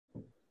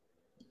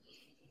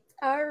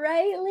All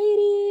right,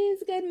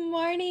 ladies, good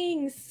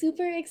morning.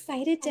 Super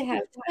excited to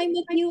have time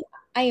with you.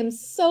 I am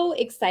so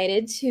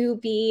excited to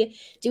be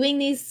doing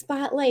these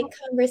spotlight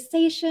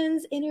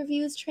conversations,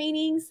 interviews,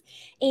 trainings,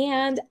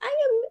 and I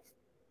am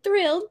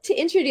thrilled to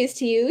introduce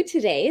to you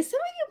today.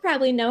 Some of you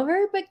probably know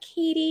her, but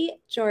Katie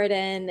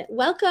Jordan.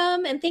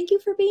 Welcome and thank you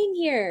for being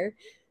here.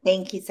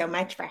 Thank you so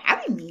much for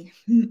having me.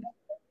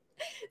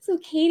 So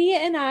Katie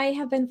and I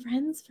have been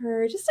friends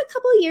for just a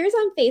couple of years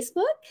on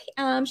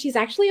Facebook. She's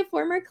actually a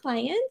former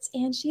client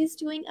and she's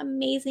doing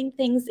amazing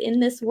things in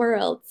this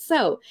world.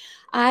 So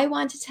I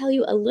want to tell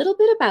you a little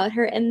bit about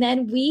her and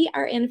then we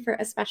are in for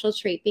a special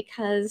treat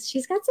because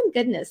she's got some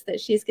goodness that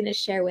she's going to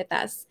share with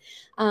us.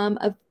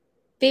 A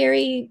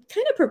very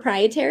kind of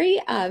proprietary,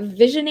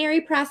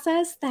 visionary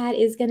process that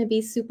is going to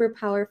be super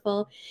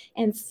powerful.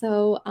 And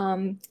so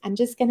I'm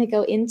just going to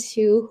go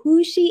into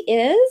who she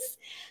is.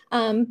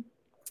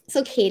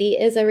 So Katie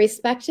is a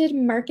respected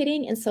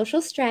marketing and social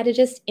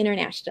strategist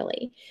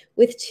internationally.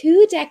 With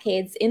 2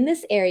 decades in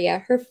this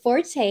area, her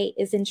forte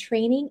is in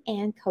training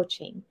and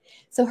coaching.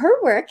 So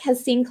her work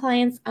has seen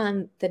clients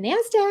on the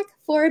NASDAQ,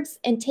 Forbes,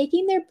 and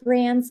taking their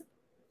brands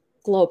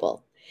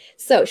global.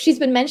 So she's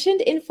been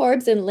mentioned in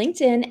Forbes and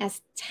LinkedIn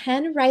as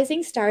 10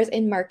 rising stars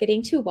in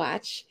marketing to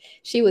watch.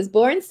 She was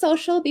born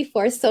social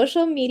before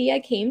social media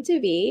came to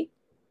be.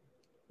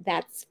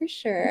 That's for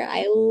sure.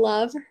 I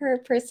love her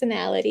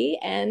personality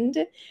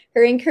and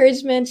her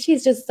encouragement.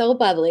 She's just so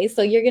bubbly.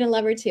 So you're going to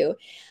love her too.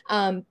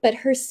 But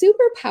her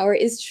superpower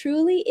is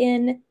truly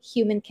in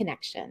human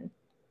connection.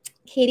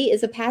 Katie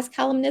is a past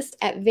columnist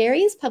at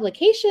various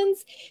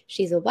publications.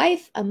 She's a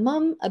wife, a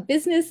mom, a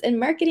business and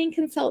marketing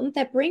consultant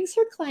that brings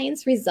her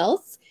clients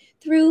results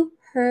through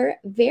her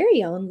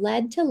very own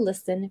Led to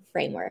Listen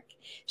framework.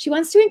 She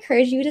wants to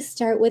encourage you to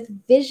start with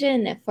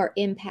vision for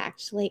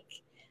impact.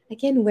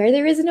 Again, where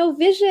there is no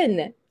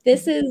vision,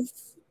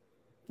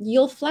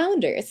 you'll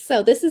flounder.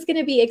 So this is going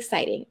to be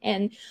exciting.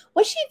 And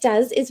what she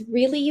does is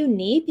really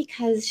unique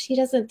because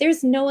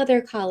there's no other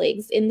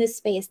colleagues in this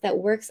space that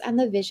works on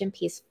the vision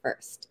piece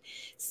first.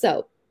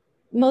 So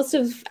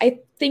I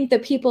think the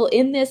people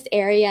in this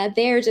area,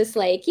 they're just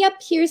like, yep,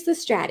 here's the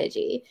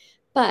strategy.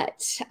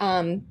 But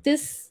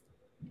this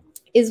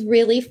is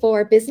really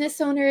for business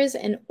owners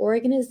and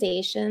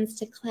organizations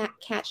to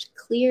catch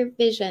clear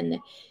vision,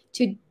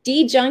 to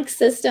de-junk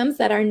systems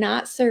that are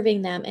not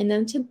serving them, and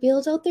then to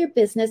build out their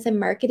business and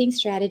marketing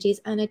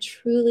strategies on a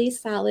truly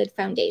solid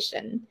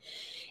foundation.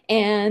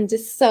 And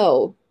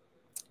so,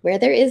 where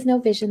there is no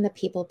vision, the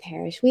people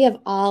perish. We have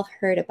all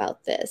heard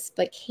about this.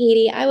 But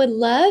Katie, I would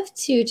love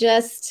to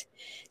just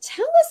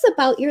tell us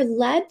about your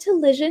led to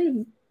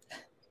listen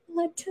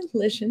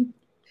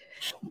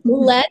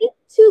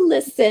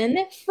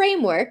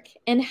framework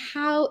and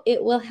how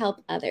it will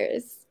help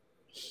others.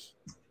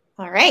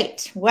 All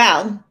right.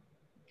 Well,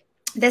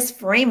 this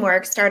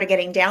framework started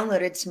getting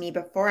downloaded to me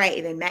before I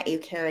even met you,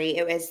 Carrie.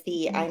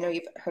 I know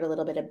you've heard a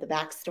little bit of the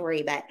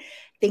backstory, but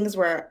things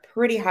were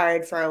pretty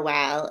hard for a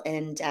while.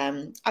 And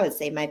I would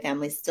say my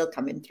family's still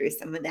coming through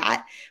some of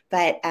that.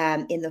 But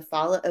in the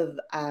fall of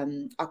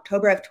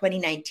October of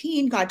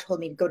 2019, God told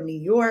me to go to New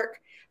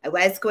York. I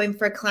was going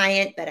for a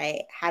client, but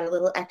I had a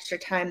little extra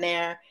time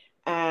there.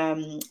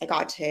 I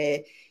got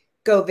to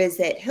go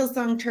visit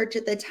Hillsong Church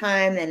at the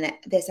time, and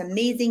this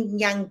amazing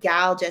young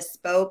gal just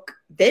spoke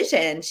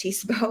vision. She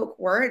spoke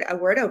a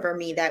word over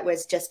me that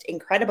was just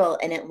incredible,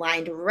 and it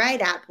lined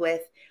right up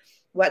with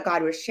what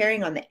God was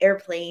sharing on the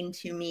airplane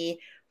to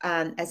me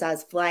as I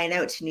was flying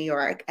out to New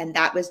York. And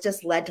that was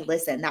just led to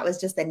listen. That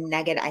was just a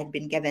nugget I'd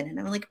been given. And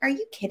I'm like, are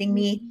you kidding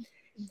me?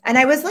 And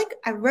I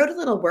wrote a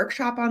little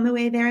workshop on the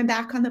way there and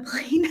back on the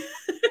plane.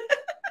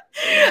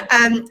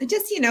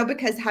 Just,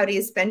 because how do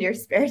you spend your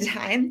spare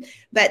time?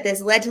 But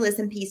this Led to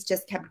Listen piece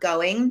just kept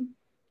going.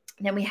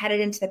 Then we headed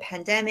into the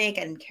pandemic,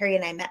 and Carrie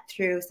and I met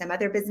through some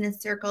other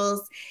business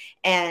circles.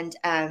 And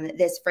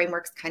this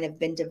framework's kind of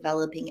been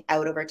developing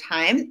out over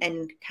time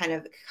and kind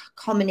of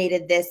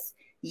culminated this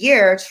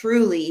year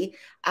truly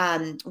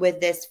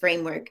with this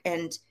framework.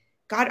 And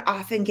God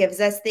often gives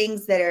us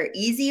things that are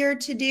easier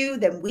to do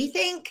than we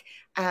think,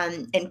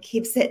 and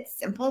keeps it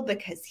simple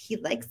because he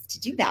likes to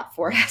do that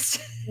for us.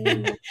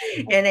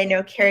 And I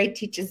know Carrie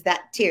teaches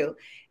that too.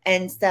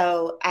 And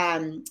so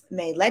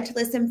my Led to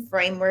Listen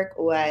framework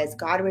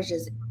God was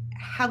just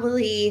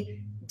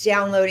heavily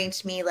downloading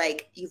to me,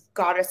 like, you've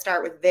got to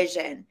start with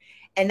vision.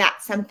 And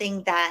that's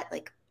something that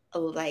a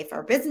life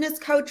or business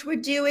coach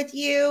would do with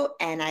you.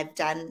 And I've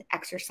done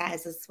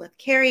exercises with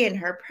Carrie in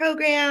her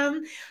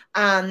program.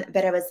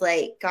 But I was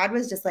like, God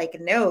was just like,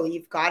 no,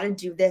 you've got to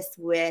do this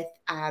with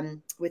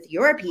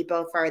your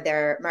people for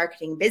their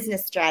marketing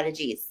business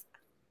strategies.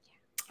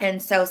 And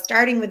so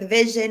starting with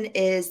vision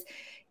is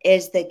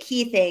the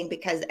key thing,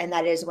 and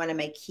that is one of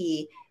my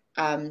key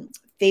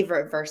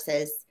favorite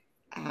verses,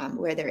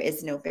 where there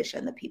is no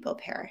vision, the people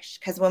perish.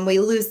 Because when we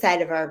lose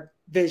sight of our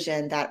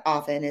vision, that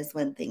often is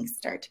when things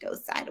start to go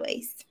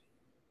sideways.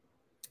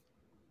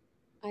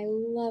 I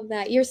love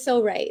that. You're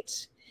so right.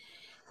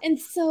 And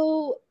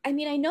so, I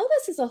mean, I know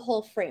this is a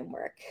whole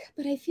framework,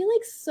 but I feel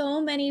like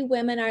so many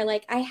women are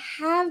like, I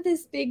have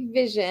this big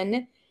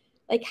vision.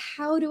 Like,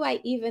 how do I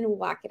even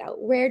walk it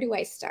out? Where do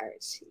I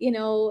start?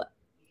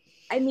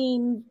 I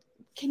mean,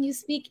 can you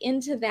speak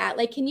into that?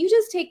 Like, can you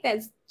just take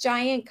that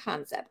giant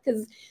concept?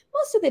 Because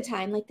most of the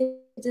time, like the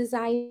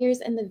desires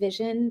and the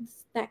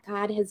visions that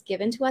God has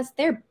given to us,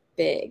 they're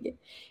big.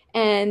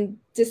 And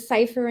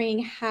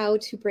deciphering how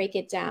to break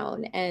it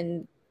down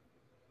and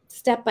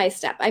step by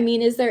step. I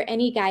mean, is there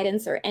any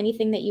guidance or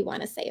anything that you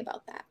want to say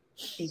about that?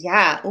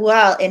 Yeah,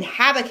 well, in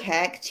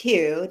Habakkuk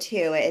too,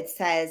 it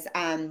says,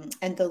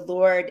 and the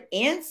Lord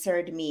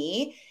answered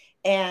me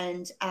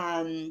and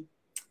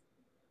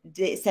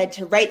it said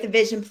to write the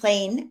vision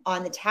plain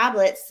on the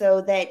tablet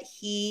so that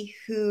he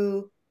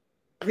who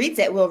reads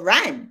it will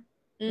run.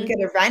 We got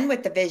Mm-hmm. to run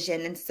with the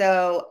vision. And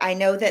so I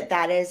know that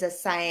that is a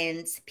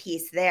science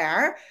piece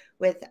there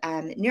with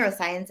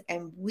neuroscience,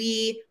 and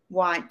we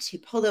want to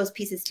pull those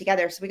pieces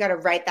together. So we got to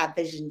write that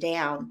vision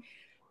down.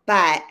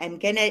 But I'm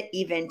going to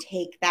even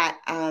take that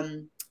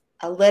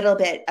a little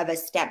bit of a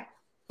step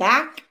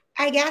back,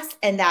 I guess.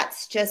 And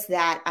that's just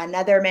that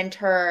another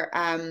mentor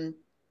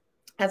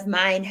of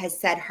mine has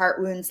said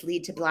heart wounds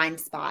lead to blind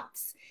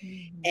spots.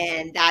 Mm-hmm.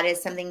 And that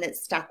is something that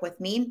stuck with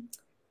me.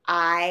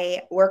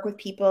 I work with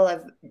people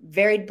of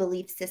varied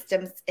belief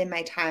systems in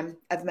my time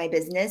of my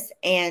business.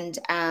 And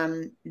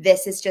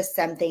this is just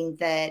something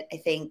that I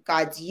think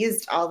God's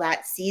used all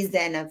that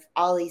season of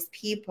all these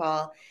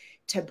people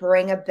to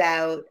bring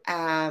about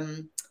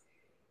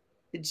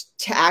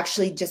to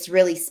actually just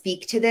really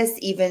speak to this,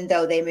 even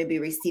though they may be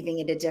receiving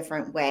it a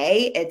different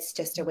way. It's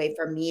just a way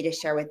for me to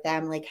share with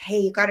them, like, hey,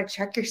 you got to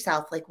check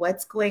yourself, like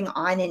what's going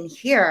on in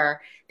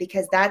here,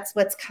 because that's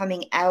what's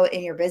coming out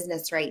in your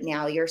business right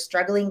now. You're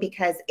struggling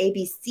because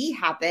ABC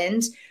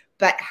happened,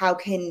 but how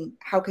can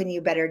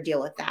you better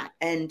deal with that?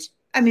 And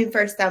I mean,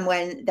 for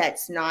someone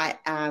that's not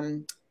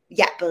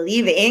yet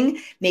believing,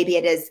 maybe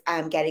it is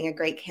getting a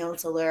great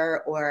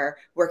counselor or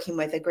working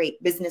with a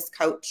great business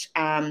coach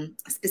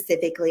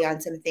specifically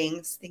on some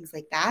things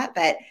like that.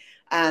 But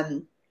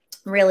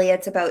really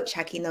it's about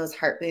checking those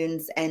heart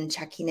wounds and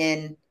checking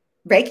in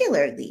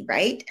regularly,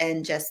 right?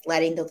 And just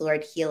letting the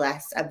Lord heal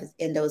us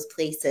in those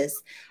places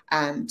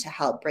to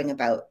help bring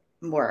about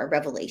more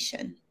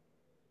revelation.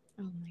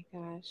 Oh my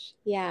gosh.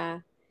 Yeah.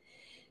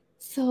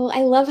 So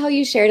I love how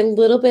you shared a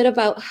little bit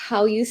about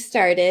how you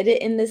started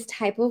in this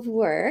type of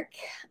work.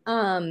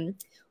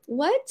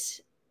 What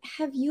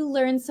have you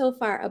learned so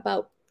far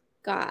about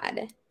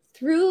God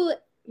through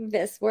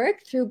this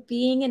work, through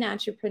being an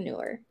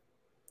entrepreneur?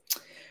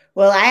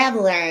 Well, I have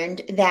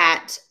learned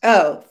that,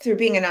 through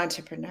being an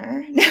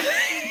entrepreneur.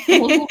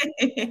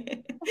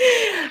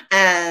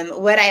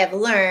 What I have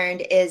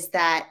learned is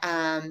that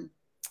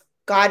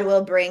God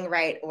will bring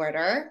right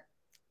order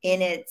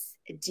in its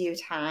due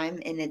time,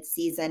 in its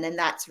season. And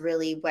that's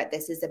really what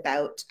this is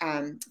about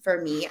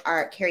for me.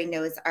 Carrie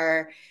knows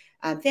our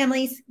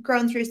family's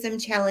grown through some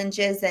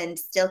challenges and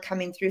still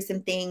coming through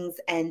some things.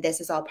 And this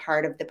is all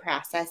part of the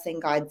process.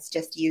 And God's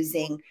just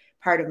using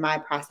part of my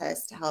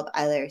process to help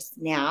others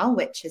now,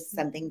 which is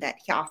something that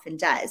he often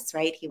does,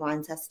 right? He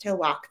wants us to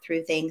walk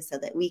through things so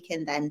that we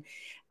can then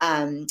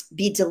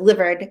be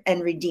delivered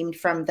and redeemed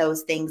from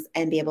those things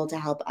and be able to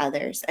help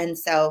others. And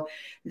so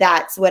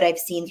that's what I've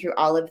seen through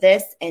all of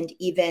this. And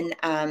even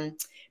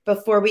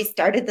before we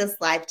started this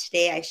live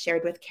today, I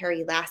shared with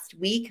Carrie last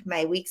week.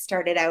 My week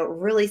started out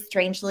really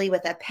strangely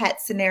with a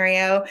pet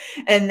scenario,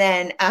 and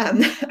then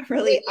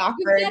really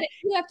awkward.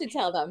 You have to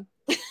tell them.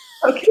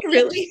 Okay,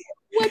 really?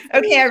 What's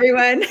Okay,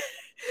 everyone.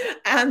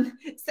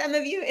 Some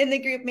of you in the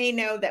group may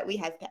know that we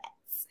have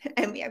pets,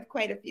 and we have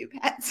quite a few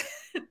pets.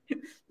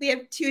 We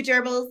have 2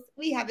 gerbils,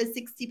 we have a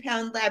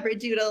 60-pound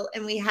Labradoodle,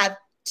 and we have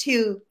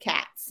 2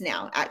 cats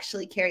now.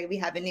 Actually, Carrie, we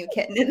have a new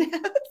kitten in the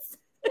house.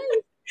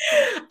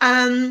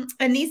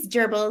 And these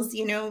gerbils,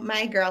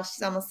 my girl,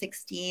 she's almost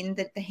 16,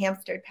 that the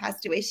hamster had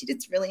passed away. She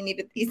just really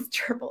needed these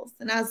gerbils.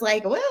 And I was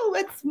like, well,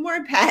 what's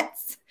more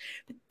pets?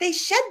 But they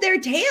shed their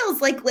tails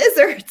like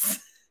lizards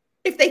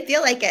if they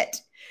feel like it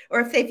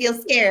or if they feel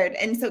scared.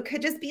 And so it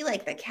could just be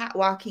like the cat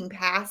walking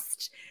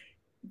past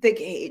the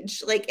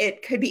cage. Like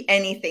it could be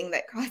anything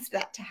that caused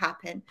that to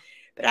happen.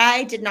 But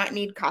I did not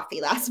need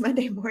coffee last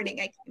Monday morning.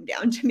 I came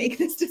down to make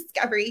this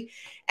discovery.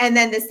 And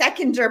then the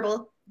second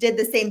gerbil did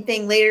the same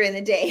thing later in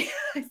the day.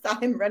 I saw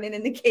him running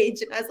in the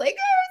cage and I was like,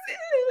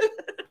 oh.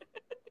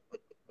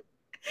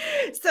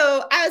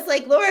 So I was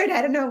like, Lord,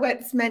 I don't know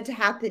what's meant to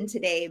happen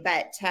today.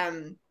 But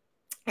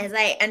as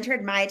I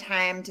entered my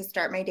time to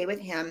start my day with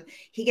him,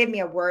 he gave me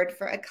a word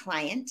for a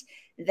client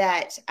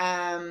that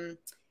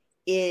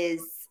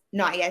is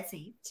not yet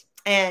saved.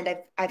 And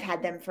I've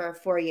had them for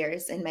 4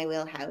 years in my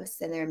wheelhouse,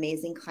 and they're an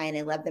amazing client.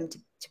 I love them to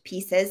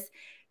pieces.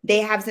 They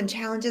have some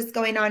challenges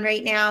going on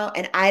right now,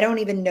 and I don't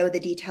even know the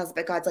details,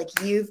 but God's like,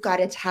 you've got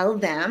to tell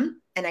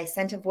them. And I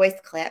sent a voice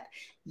clip.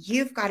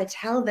 You've got to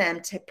tell them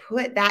to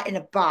put that in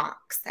a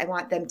box. I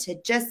want them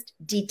to just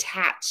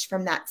detach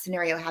from that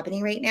scenario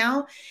happening right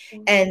now.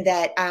 And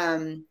that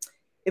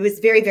it was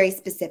very, very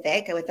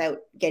specific without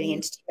getting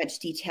into too much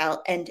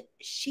detail. And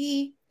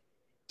she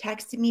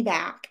texted me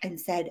back and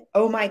said,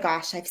 "Oh my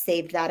gosh, I've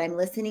saved that. I'm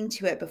listening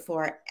to it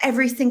before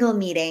every single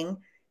meeting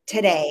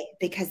today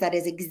because that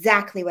is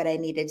exactly what I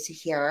needed to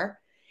hear."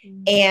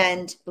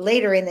 And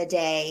later in the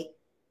day,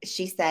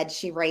 she said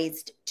she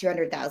raised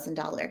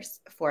 $200,000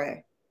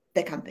 for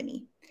the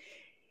company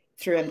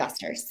through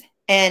investors.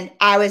 And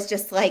I was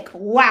just like,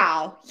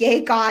 wow,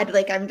 yay, God.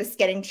 Like, I'm just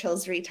getting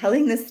chills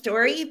retelling the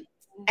story.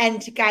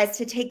 And guys,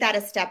 to take that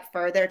a step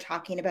further,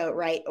 talking about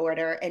right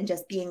order and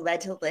just being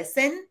led to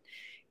listen,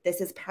 this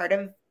is part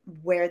of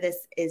where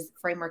this is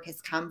framework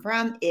has come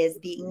from, is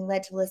being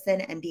led to listen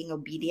and being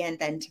obedient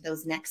then to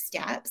those next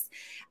steps.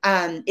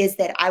 Is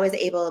that I was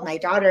able, my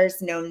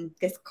daughter's known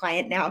this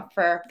client now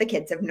for, the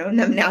kids have known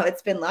them now,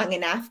 it's been long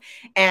enough.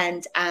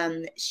 And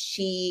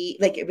she,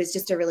 like, it was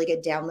just a really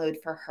good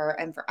download for her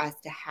and for us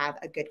to have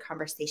a good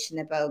conversation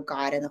about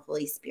God and the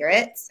Holy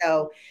Spirit.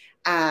 So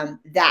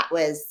that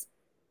was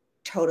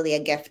totally a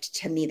gift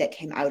to me that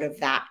came out of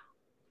that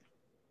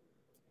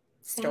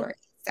story.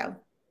 So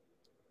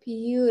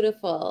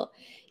beautiful.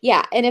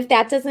 Yeah. And if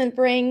that doesn't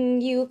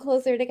bring you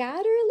closer to God, or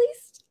at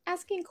least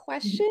asking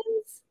questions.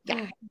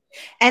 Yeah.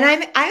 And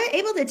I'm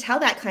able to tell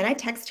that client, I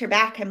text her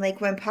back. I'm like,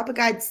 when Papa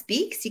God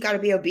speaks, you got to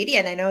be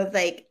obedient. I know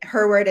like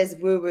her word is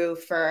woo woo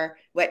for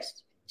what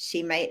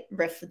she might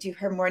do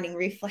her morning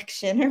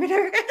reflection or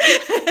whatever.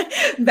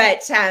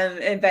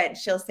 but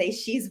she'll say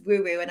she's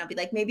woo woo. And I'll be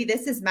like, maybe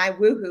this is my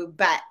woo hoo,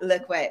 but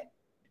look what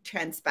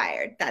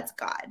transpired. That's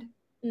God.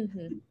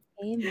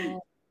 Amen.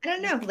 I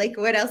don't know. Like,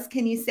 what else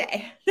can you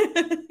say?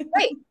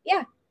 Right.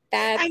 Yeah.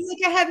 That's, I'm like,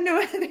 I have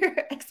no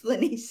other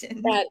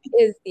explanation. that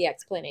is the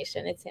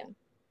explanation. It's him.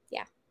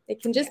 Yeah.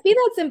 It can just be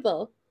that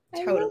simple.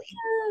 Totally.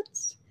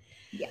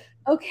 Yeah.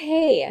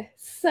 Okay.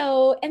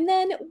 So, and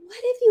then what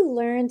have you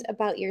learned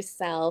about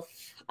yourself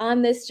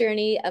on this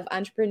journey of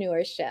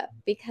entrepreneurship?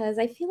 Because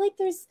I feel like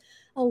there's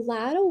a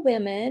lot of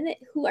women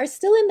who are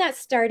still in that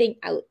starting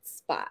out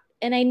spot.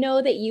 And I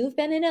know that you've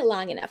been in it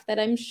long enough that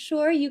I'm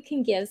sure you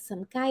can give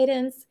some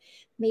guidance,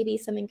 maybe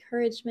some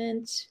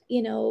encouragement.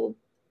 You know,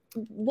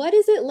 what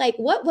is it like?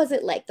 What was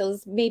it like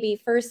those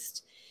maybe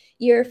first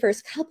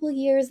couple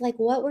years? Like,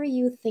 what were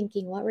you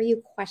thinking? What were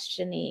you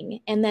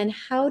questioning? And then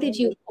how did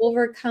you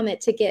overcome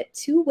it to get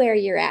to where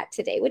you're at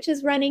today, which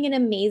is running an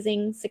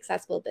amazing,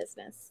 successful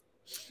business?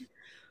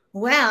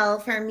 Well,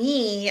 for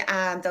me,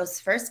 those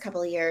first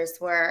couple of years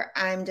where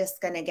I'm just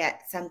going to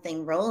get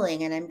something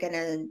rolling and I'm going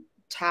to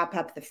top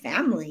up the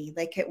family.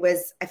 Like, it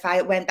was, if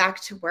I went back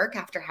to work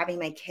after having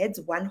my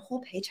kids, one whole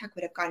paycheck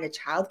would have gone to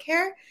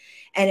childcare.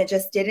 And it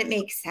just didn't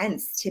make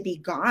sense to be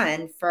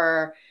gone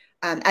for,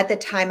 at the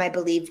time I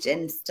believed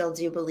and still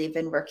do believe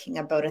in working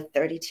about a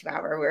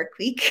 32-hour work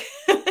week.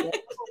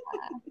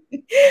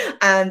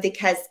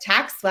 Because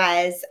tax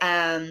wise,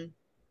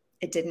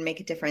 it didn't make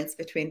a difference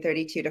between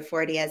 32 to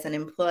 40 as an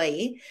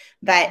employee.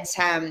 But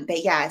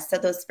yeah, so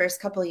those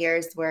first couple of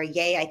years were,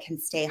 yay, I can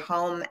stay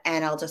home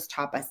and I'll just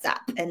top us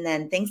up. And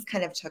then things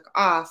kind of took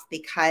off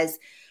because,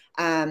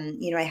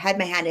 I had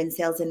my hand in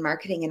sales and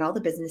marketing and all the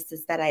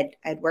businesses that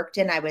I'd worked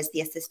in. I was the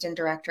assistant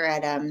director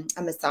at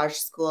a massage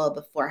school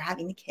before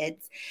having the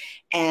kids.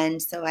 And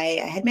so I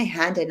had my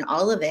hand in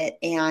all of it.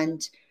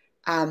 And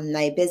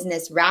my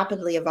business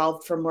rapidly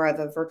evolved from more of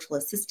a virtual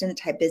assistant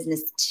type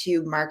business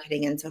to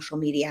marketing and social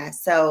media.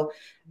 So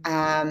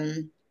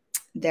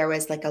there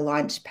was like a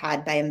launch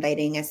pad by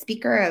inviting a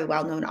speaker, a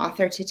well-known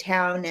author to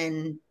town.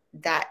 And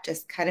that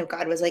just kind of,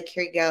 God was like,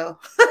 here you go.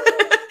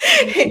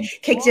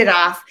 Kicked it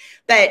off.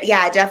 But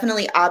yeah,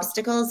 definitely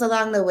obstacles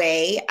along the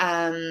way.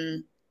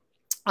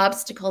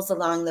 Obstacles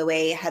along the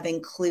way have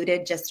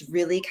included just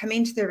really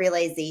coming to the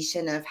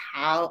realization of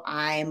how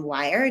I'm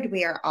wired.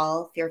 We are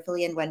all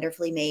fearfully and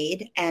wonderfully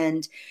made.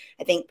 And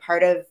I think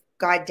part of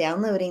God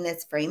downloading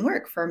this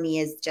framework for me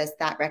is just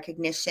that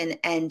recognition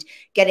and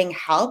getting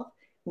help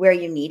where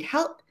you need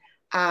help.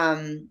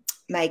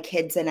 My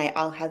kids and I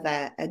all have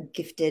a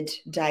gifted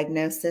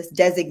diagnosis,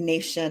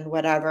 designation,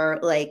 whatever.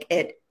 Like,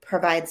 it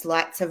provides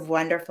lots of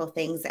wonderful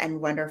things and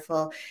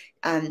wonderful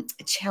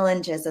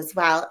challenges as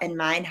well. And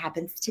mine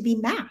happens to be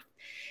math.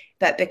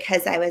 But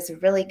because I was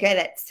really good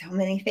at so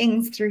many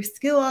things through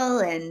school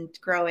and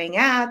growing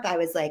up, I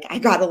was like, I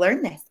got to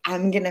learn this.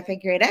 I'm going to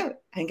figure it out.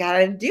 I got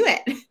to do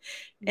it.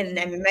 And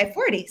I'm in my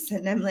 40s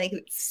and I'm like,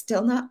 it's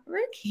still not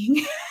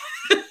working.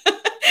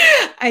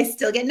 I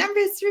still get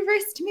numbers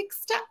reversed,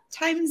 mixed up,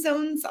 time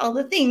zones, all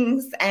the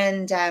things.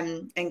 And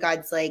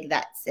God's like,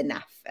 that's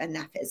enough.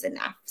 Enough is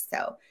enough.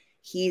 So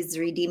He's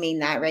redeeming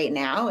that right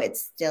now.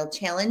 It's still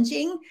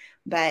challenging,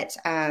 but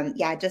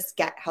yeah, just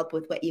get help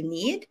with what you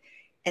need.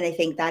 And I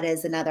think that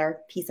is another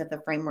piece of the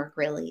framework,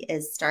 really,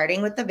 is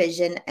starting with the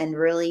vision and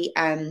really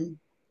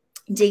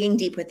digging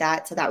deep with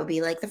that. So that would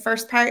be like the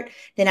first part.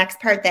 The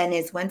next part then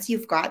is, once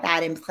you've got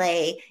that in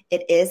play,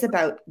 it is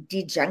about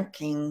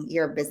dejunking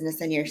your business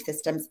and your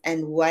systems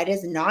and what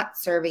is not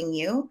serving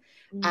you.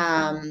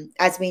 Mhm.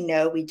 As we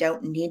know, we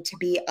don't need to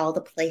be all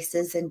the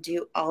places and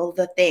do all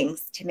the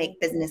things to make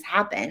business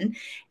happen.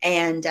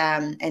 And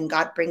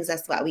God brings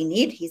us what we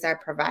need. He's our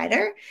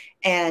provider.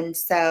 And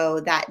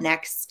so that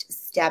next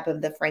step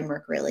of the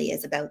framework really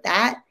is about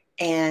that.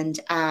 And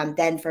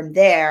then from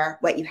there,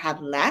 what you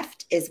have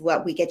left is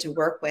what we get to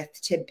work with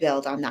to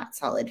build on that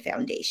solid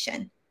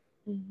foundation.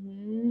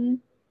 Mhm.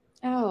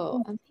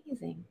 Oh,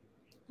 amazing.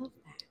 Love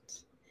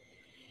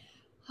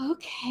that.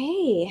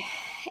 Okay.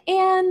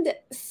 And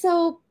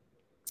so,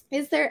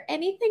 is there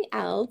anything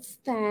else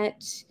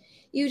that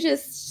you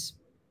just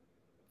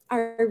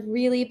are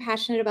really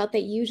passionate about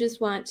that you just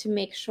want to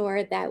make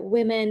sure that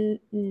women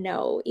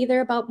know,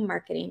 either about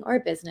marketing or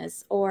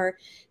business or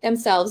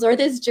themselves or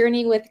this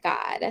journey with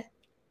God?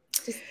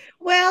 Just,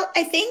 Well,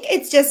 I think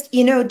it's just,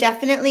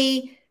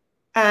 definitely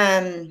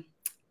um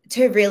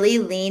to really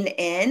lean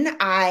in.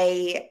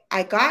 I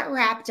got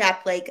wrapped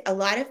up, like a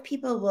lot of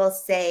people will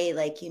say,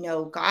 like,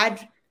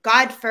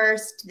 God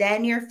first,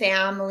 then your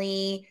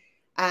family.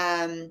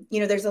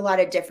 There's a lot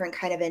of different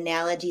kind of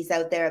analogies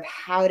out there of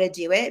how to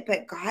do it,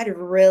 but God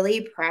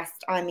really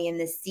pressed on me in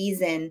this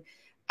season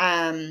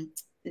um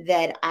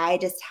that I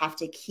just have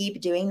to keep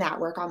doing that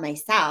work on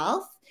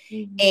myself.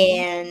 mhm,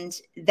 And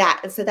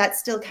that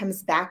still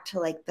comes back to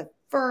like the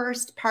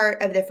first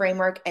part of the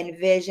framework and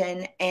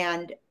vision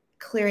and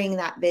clearing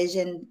that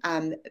vision,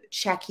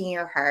 checking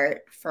your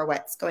heart for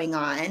what's going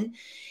on.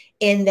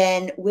 And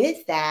then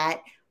with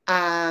that,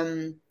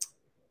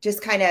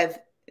 just kind of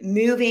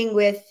moving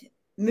with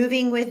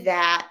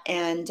that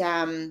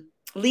and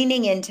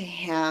leaning into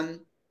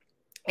him.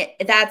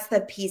 That's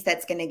the piece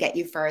that's going to get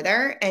you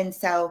further. And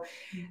so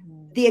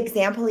mhm, the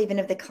example even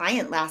of the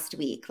client last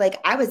week, like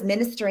I was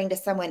ministering to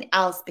someone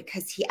else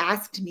because he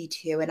asked me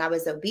to and I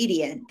was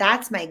obedient.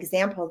 That's my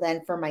example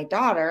then for my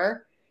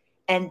daughter.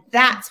 And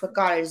that's what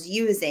God is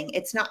using.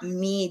 It's not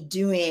me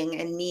doing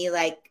and me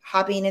like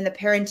hopping in the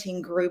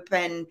parenting group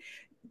and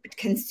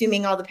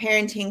consuming all the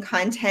parenting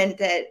content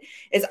that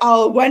is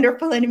all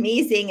wonderful and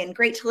amazing and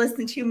great to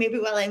listen to maybe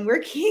while I'm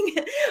working.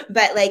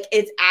 But like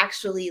it's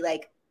actually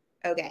like,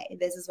 okay,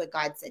 this is what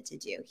God said to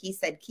do. He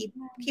said, keep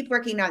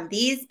working on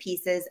these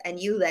pieces and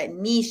you let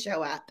me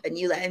show up and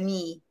you let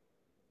me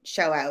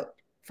show out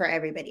for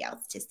everybody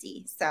else to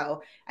see.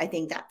 So I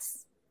think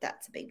that's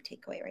a big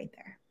takeaway right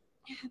there.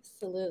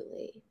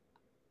 absolutely.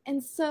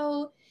 And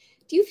so,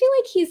 do you feel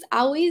like he's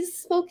always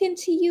spoken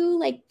to you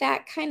like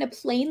that kind of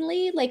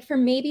plainly? Like for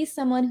maybe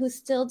someone who's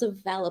still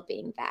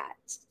developing that,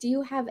 do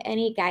you have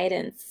any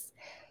guidance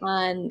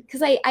on?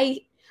 Because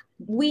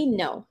we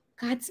know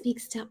God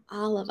speaks to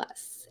all of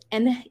us.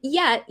 And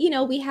yet,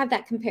 we have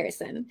that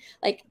comparison.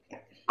 Like,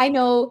 I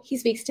know he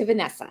speaks to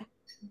Vanessa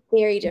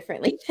very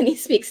differently than he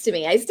speaks to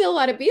me. I still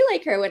want to be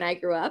like her when I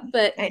grew up,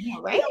 but I know,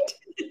 you right?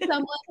 know,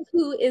 someone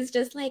who is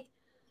just like,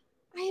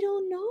 I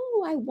don't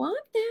know. I want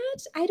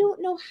that. I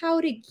don't know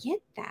how to get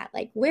that.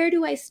 Like, where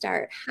do I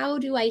start? How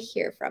do I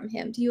hear from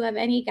him? Do you have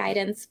any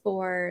guidance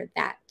for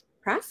that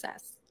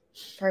process?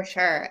 For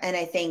sure. And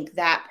I think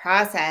that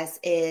process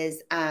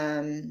is,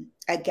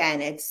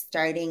 again, it's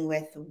starting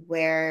with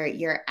where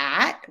you're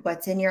at,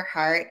 what's in your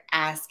heart,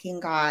 asking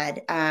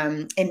God.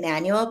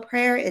 Emmanuel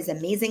prayer is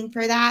amazing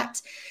for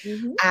that.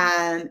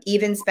 Hmm.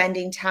 Even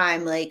spending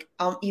time, like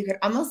you could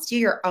almost do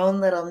your own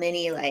little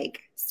mini,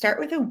 like start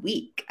with a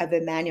week of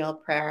Emmanuel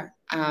prayer.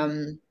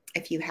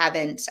 If you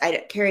haven't,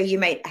 Carrie, you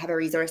might have a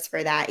resource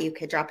for that. You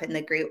could drop in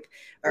the group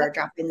or Yep.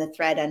 drop in the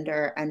thread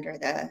under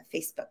the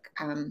Facebook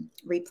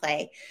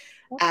replay.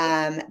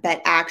 Yep.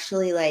 But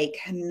actually like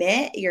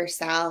commit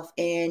yourself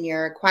in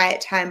your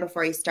quiet time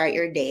before you start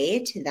your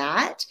day to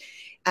that.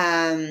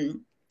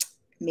 Um,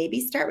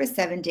 Maybe start with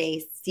 7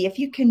 days, see if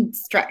you can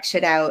stretch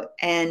it out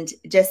and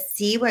just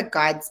see what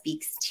God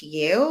speaks to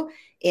you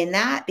in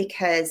that,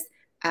 because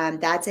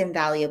that's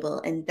invaluable.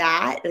 And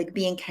that, like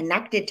being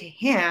connected to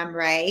Him,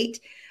 right,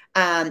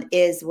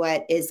 is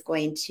what is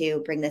going to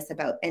bring this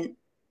about. And,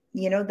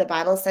 the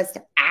Bible says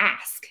to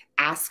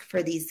ask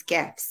for these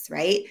gifts,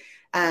 right?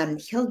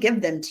 He'll give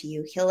them to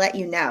you, He'll let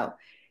you know.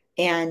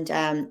 And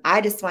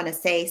I just want to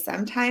say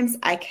sometimes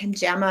I can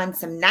jam on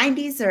some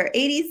 90s or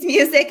 80s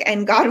music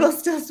and God will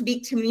still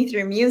speak to me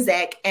through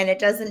music. And it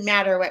doesn't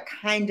matter what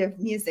kind of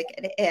music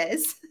it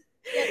is.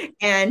 Yep.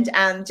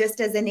 And just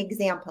as an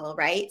example,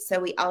 right? So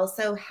we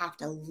also have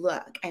to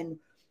look and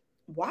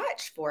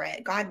watch for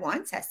it. God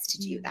wants us to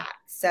do that.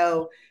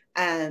 So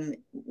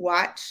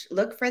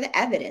look for the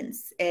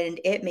evidence. And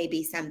it may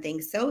be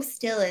something so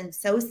still and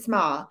so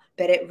small,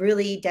 but it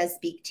really does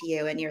speak to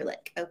you. And you're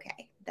like,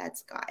 okay,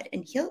 that's God.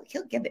 And he'll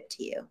give it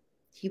to you.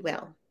 He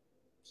will.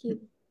 He,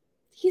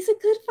 he's a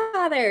good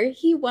father.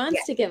 He wants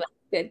Yes. to give us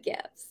good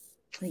gifts.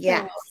 So,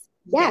 Yes.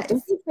 yeah, don't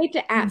Yes. be afraid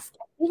to ask.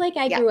 I feel like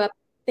I Yeah. grew up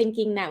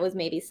thinking that was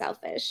maybe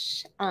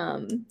selfish.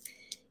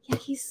 Yeah,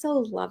 he's so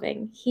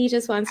loving. He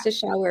just wants to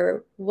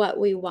shower what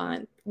we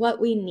want,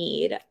 what we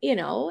need,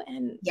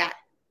 and Yeah.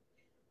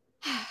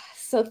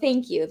 so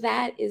thank you.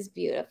 That is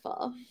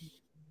beautiful.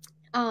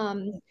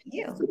 Um,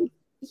 You.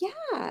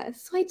 Yeah,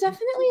 so I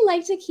definitely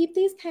like to keep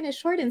these kind of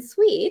short and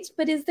sweet,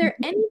 but is there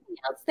anything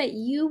else that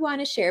you want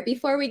to share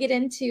before we get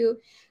into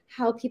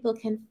how people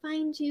can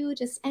find you?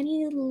 Just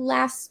any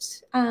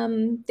last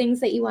things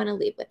that you want to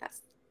leave with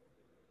us?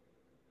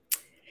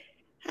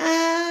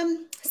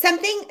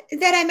 Something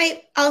that I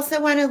might also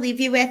want to leave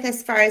you with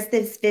as far as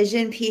this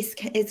vision piece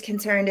is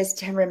concerned is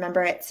to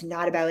remember it's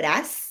not about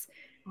us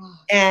Oh,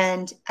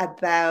 and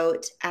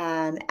about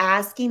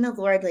asking the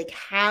Lord, like,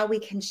 how we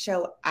can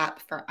show up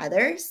for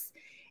others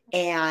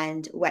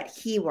and what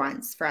He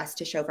wants for us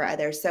to show for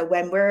others. So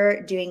when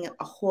we're doing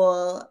a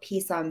whole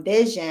piece on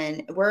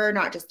vision, we're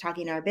not just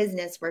talking our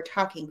business, we're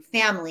talking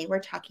family, we're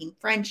talking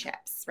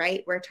friendships,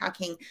 right? We're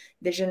talking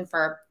vision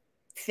for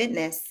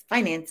fitness,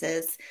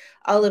 finances,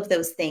 all of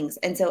those things.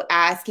 And so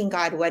asking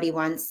God what He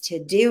wants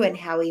to do and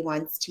how He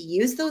wants to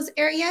use those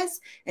areas,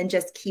 and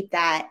just keep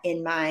that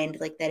in mind,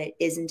 like that it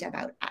isn't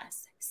about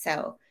us.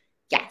 So,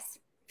 yes,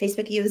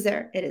 Facebook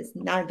user, it is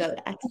not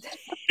about us.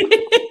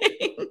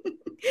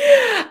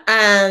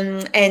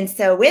 And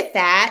so with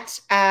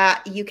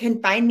that, you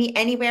can find me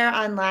anywhere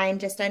online,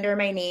 just under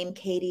my name,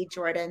 Cadi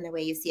Jordan, the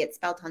way you see it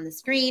spelled on the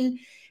screen.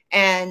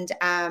 And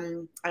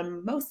I'm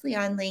mostly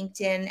on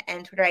LinkedIn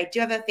and Twitter. I do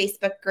have a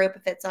Facebook group.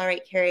 If it's all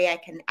right, Carrie, I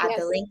can add the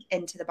yes. link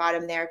into the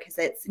bottom there because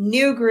it's a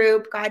new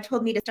group. God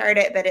told me to start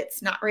it, but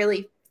it's not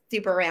really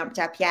super ramped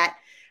up yet,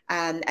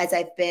 as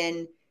I've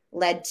been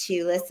led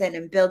to listen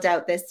and build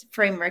out this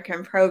framework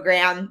and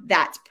program.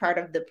 That's part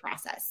of the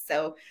process.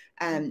 So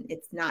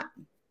it's not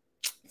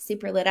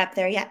super lit up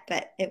there yet,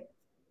 but it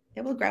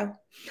will grow.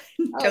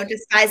 Oh, Don't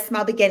despise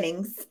small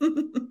beginnings.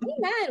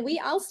 amen. We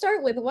all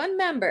start with one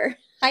member.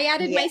 I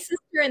added Yeah. my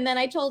sister and then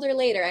I told her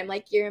later, I'm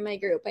like, you're in my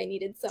group. I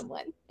needed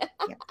someone. Yeah.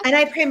 And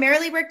I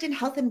primarily worked in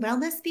health and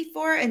wellness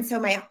before. And so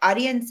my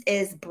audience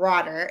is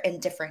broader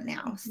and different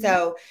now.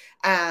 So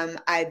I'm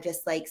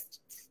just like,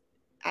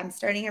 I'm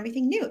starting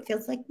everything new. It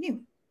feels like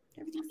new.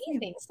 Everything's new.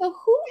 Amazing. So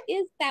who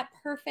is that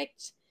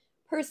perfect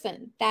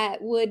person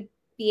that would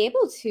be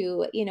able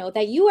to,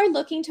 that you are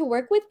looking to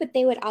work with, but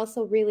they would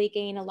also really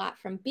gain a lot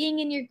from being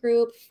in your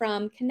group,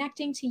 from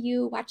connecting to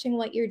you, watching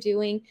what you're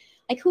doing?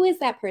 Like, who is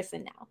that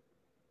person now?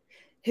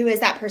 Who is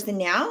that person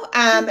now?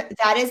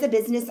 That is a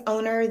business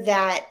owner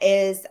that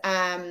is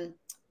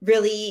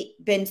really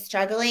been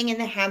struggling in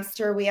the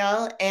hamster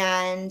wheel.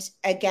 And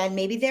again,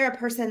 maybe they're a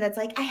person that's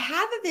like, I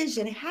have a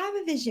vision,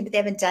 but they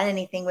haven't done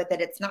anything with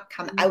it. It's not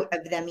come out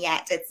of them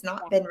yet. It's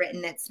not been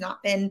written. It's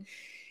not been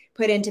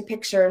put into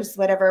pictures,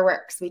 whatever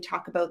works. We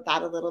talk about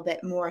that a little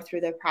bit more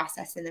through the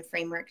process and the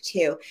framework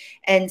too.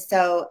 And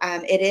so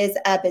it is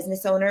a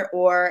business owner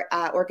or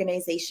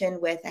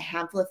organization with a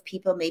handful of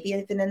people, maybe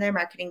even in their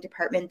marketing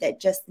department, that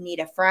just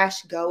need a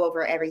fresh go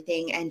over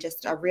everything and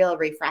just a real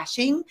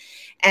refreshing.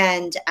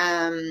 And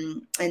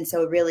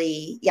so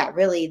really, yeah,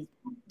 really,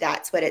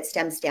 that's what it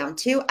stems down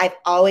to. I've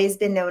always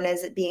been known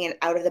as being an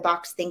out of the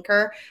box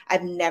thinker.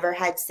 I've never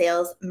had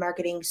sales,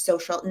 marketing,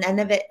 social, none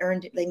of it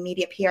earned, like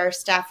media PR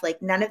stuff.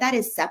 Like none of that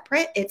is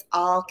separate. It's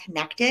all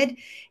connected.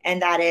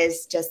 And that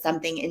is just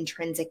something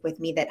intrinsic with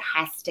me that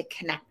has to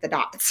connect the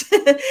dots.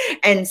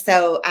 And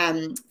so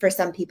for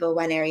some people,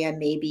 one area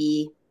may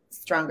be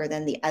stronger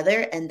than the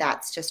other. And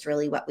that's just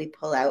really what we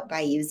pull out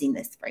by using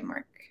this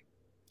framework.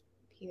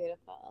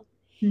 Beautiful.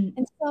 Mm.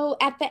 And so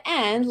at the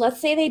end, let's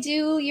say they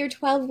do your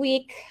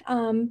 12-week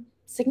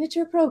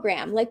signature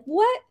program. Like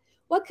what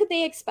could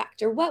they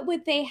expect, or what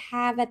would they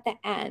have at the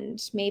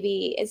end?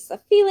 Maybe it's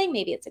a feeling,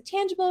 maybe it's a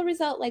tangible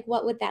result. Like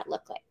what would that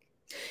look like?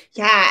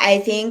 Yeah, I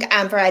think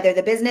for either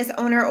the business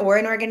owner or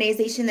an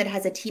organization that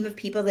has a team of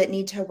people that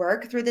need to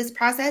work through this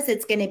process,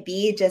 it's going to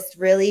be just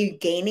really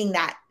gaining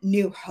that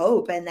new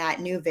hope and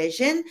that new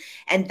vision.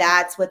 And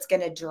that's what's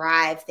going to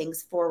drive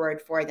things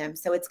forward for them.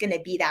 So it's going to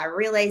be that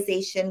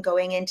realization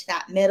going into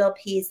that middle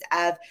piece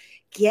of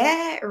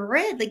get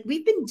rid, like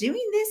we've been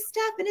doing this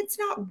stuff and it's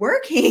not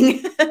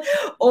working,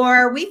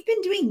 or we've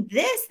been doing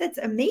this that's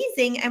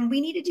amazing and we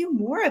need to do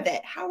more of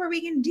it. How are we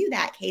going to do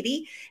that,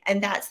 Cadi?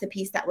 And that's the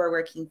piece that we're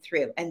working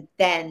through, and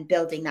then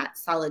building that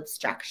solid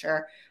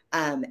structure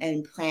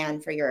and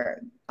plan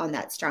for on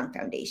that strong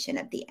foundation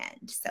at the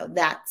end. So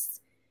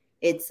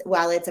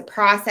while it's a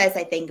process,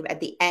 I think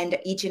at the end,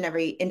 each and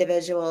every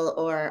individual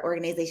or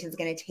organization is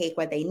going to take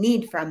what they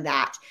need from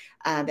that,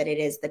 but it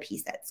is the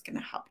piece that's going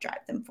to help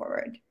drive them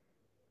forward.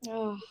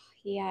 Oh,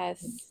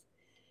 yes.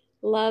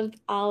 Loved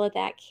all of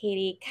that,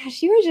 Cadi.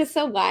 Gosh, you are just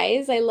so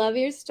wise. I love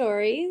your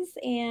stories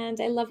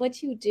and I love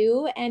what you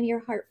do and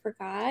your heart for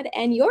God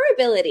and your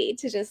ability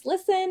to just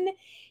listen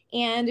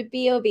and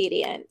be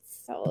obedient.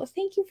 So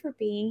thank you for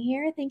being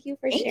here. Thank you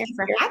for Thank sharing you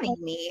for your having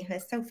heart. me. It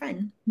was so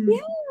fun.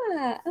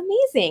 Yeah,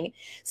 amazing.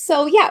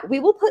 So yeah,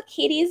 we will put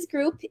Katie's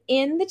group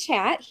in the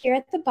chat here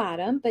at the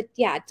bottom, but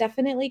yeah,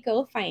 definitely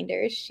go find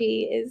her.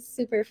 She is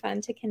super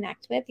fun to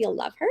connect with. You'll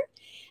love her.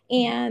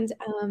 And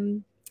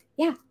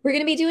yeah, we're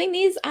going to be doing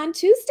these on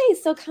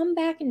Tuesdays. So come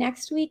back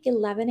next week,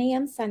 11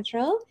 a.m.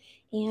 Central,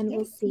 and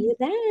we'll see you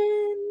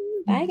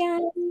then. Bye,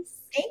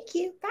 guys. Thank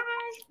you. Bye.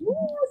 Yeah,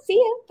 see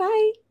you.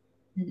 Bye.